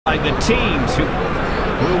Like the teams who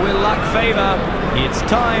will luck favour. It's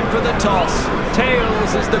time for the toss.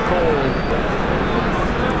 Tails is the call.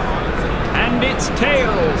 And it's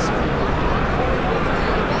tails.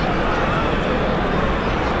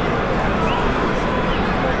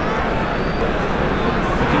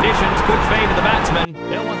 The conditions could favour the batsman.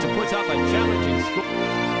 They'll want to put up a challenging score.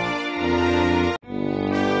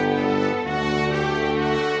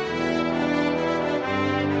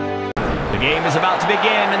 The game is about to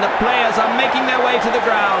begin and the players are making their way to the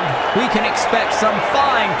ground. We can expect some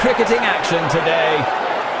fine cricketing action today.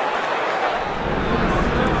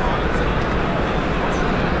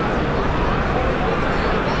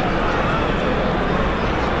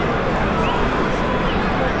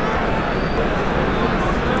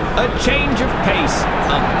 A change of pace.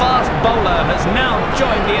 A fast bowler has now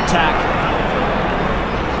joined the attack.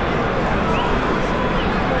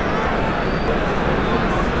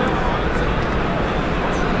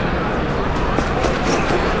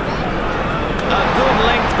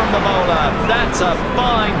 The bowler. That's a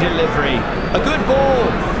fine delivery. A good ball.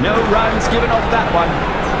 No runs given off that one.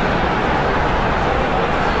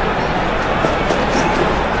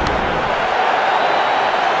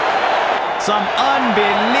 Some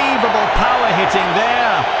unbelievable power hitting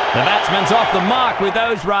there. The batsman's off the mark with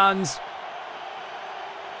those runs.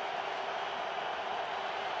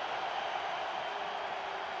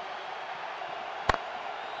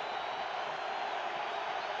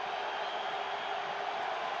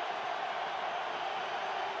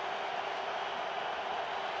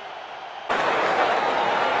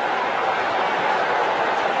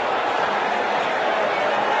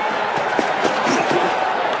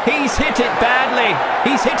 He's hit it badly.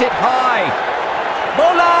 He's hit it high.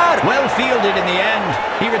 Bowler! Well fielded in the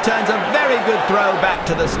end. He returns a very good throw back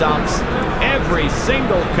to the stumps. Every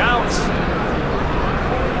single counts.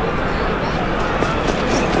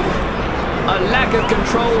 A lack of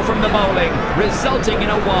control from the bowling, resulting in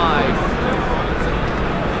a wide.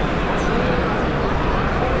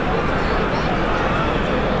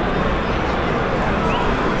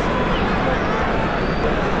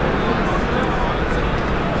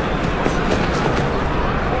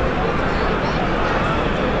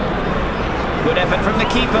 Good effort from the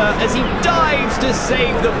keeper as he dives to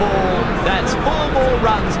save the ball. That's 4 more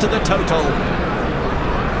runs to the total.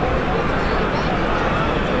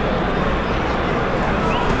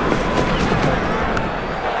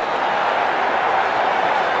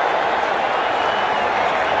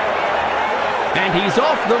 And he's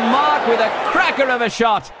off the mark with a cracker of a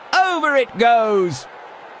shot. Over it goes.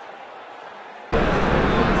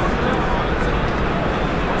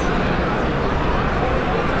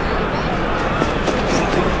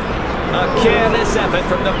 A careless effort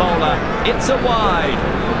from the bowler. It's a wide.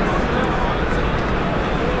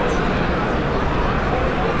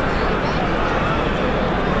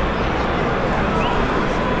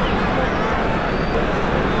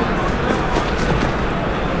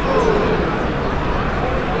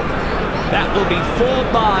 That will be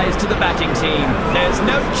 4 byes to the batting team. There's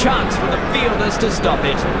no chance for the fielders to stop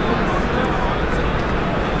it.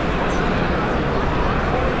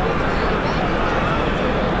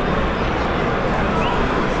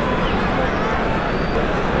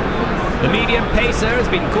 The medium pacer has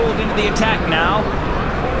been called into the attack now.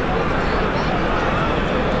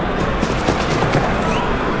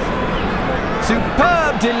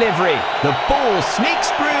 Superb delivery. The ball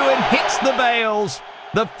sneaks through and hits the bails.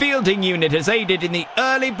 The fielding unit has aided in the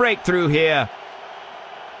early breakthrough here.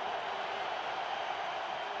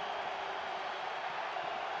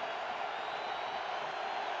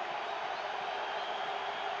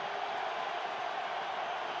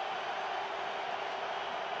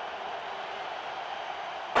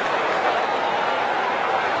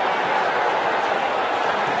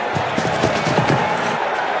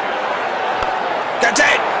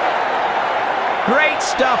 Great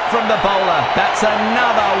stuff from the bowler. That's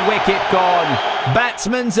another wicket gone.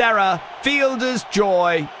 Batsman's error, fielder's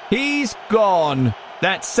joy. He's gone.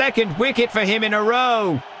 That's 2nd wicket for him in a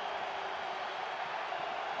row.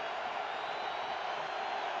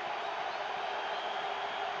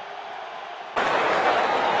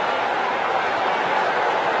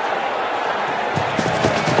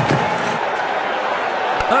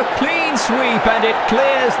 A clean sweep and it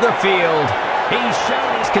clears the field. He's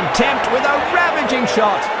shown his contempt with a ravaging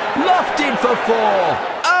shot. Lofted for 4.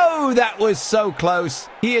 Oh, that was so close.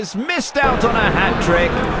 He has missed out on a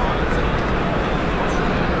hat-trick.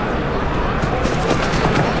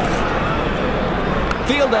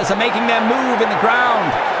 Fielders are making their move in the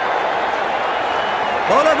ground.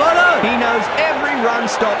 Bowler, bowler! He knows every run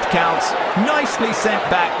stopped counts. Nicely sent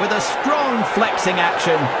back with a strong flexing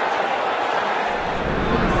action.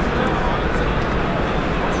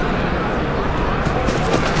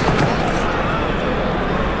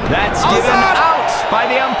 That's given out by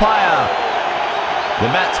the umpire.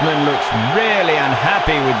 The batsman looks really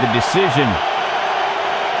unhappy with the decision.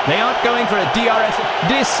 They aren't going for a DRS.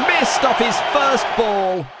 Dismissed off his first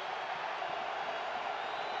ball.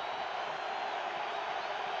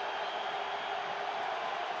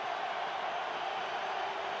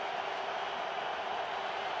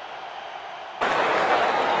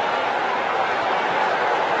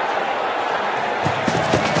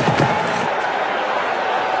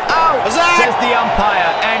 Says the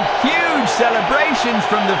umpire, and huge celebrations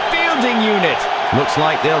from the fielding unit. Looks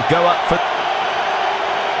like they'll go up for...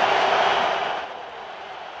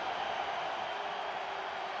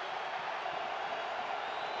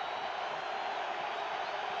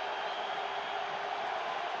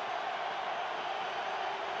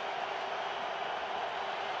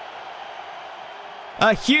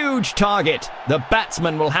 A huge target. The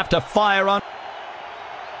batsman will have to fire on.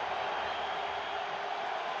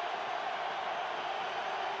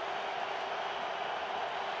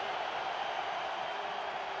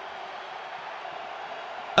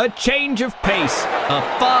 A change of pace. A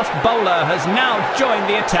fast bowler has now joined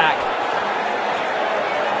the attack.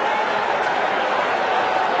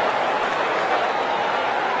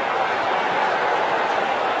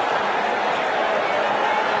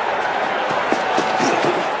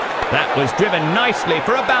 That was driven nicely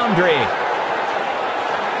for a boundary.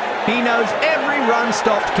 He knows every run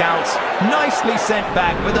stopped counts. Nicely sent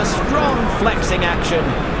back with a strong flexing action.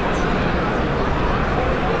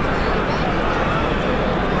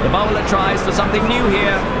 The bowler tries for something new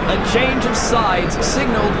here. A change of sides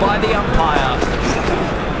signalled by the umpire.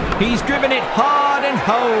 He's driven it hard and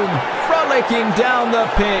home, frolicking down the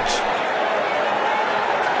pitch.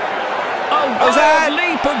 A wild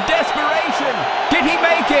leap of desperation. Did he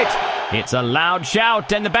make it? It's a loud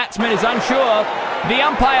shout and the batsman is unsure. The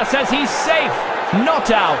umpire says he's safe, not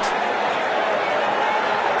out.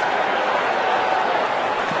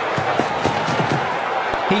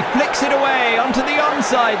 He flicks it away onto the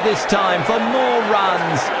onside this time for more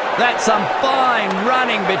runs. That's some fine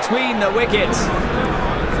running between the wickets.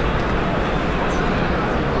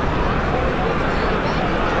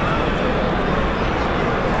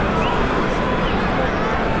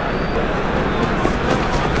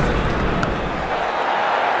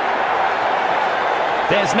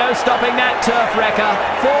 There's no stopping that turf wrecker.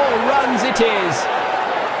 4 runs it is.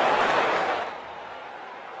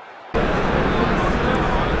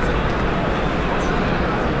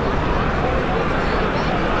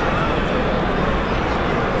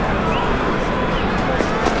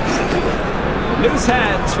 Loose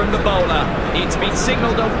hands from the bowler. It's been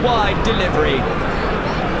signalled a wide delivery.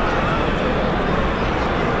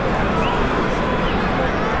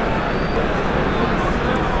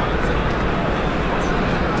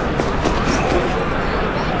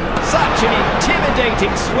 Such an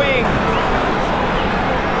intimidating swing.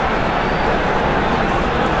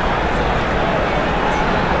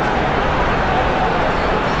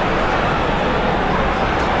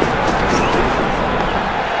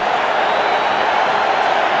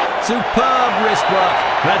 Superb wrist work.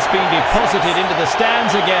 That's been deposited into the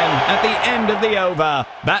stands again at the end of the over.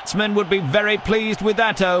 Batsmen would be very pleased with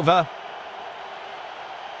that over.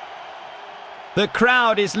 The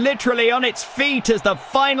crowd is literally on its feet as the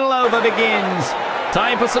final over begins.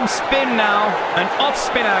 Time for some spin now. An off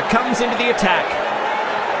spinner comes into the attack.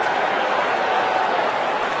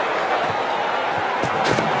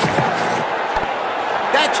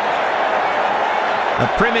 A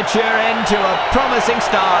premature end to a promising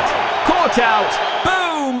start. Caught out.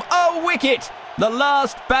 Boom! Oh, wicket! The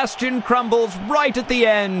last bastion crumbles right at the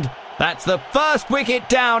end. That's the first wicket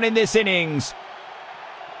down in this innings.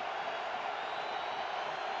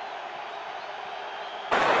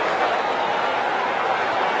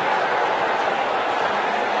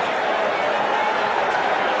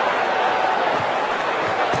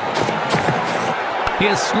 He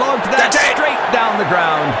has slogged that straight down the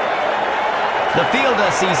ground. The fielder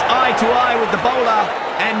sees eye to eye with the bowler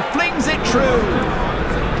and flings it true.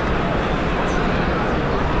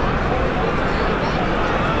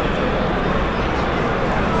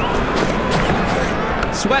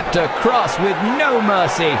 Swept across with no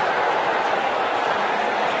mercy.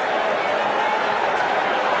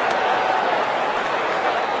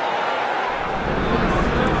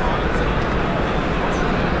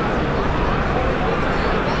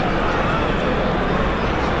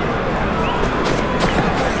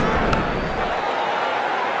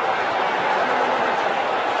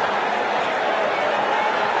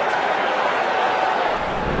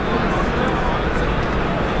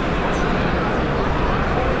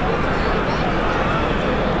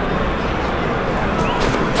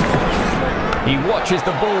 watches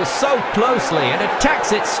the ball so closely and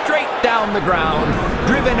attacks it straight down the ground.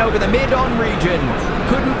 Driven over the mid-on region.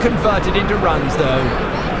 Couldn't convert it into runs though.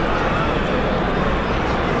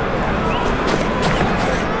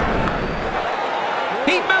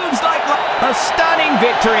 He moves like a stunning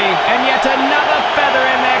victory, and yet another feather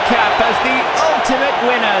in their cap as the ultimate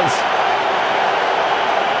winners.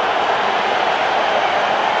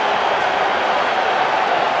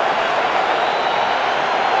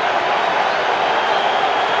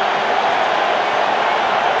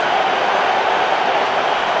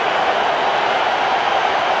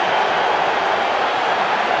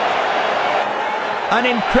 An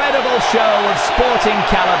incredible show of sporting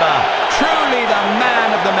calibre. Truly the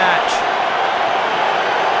man of the match.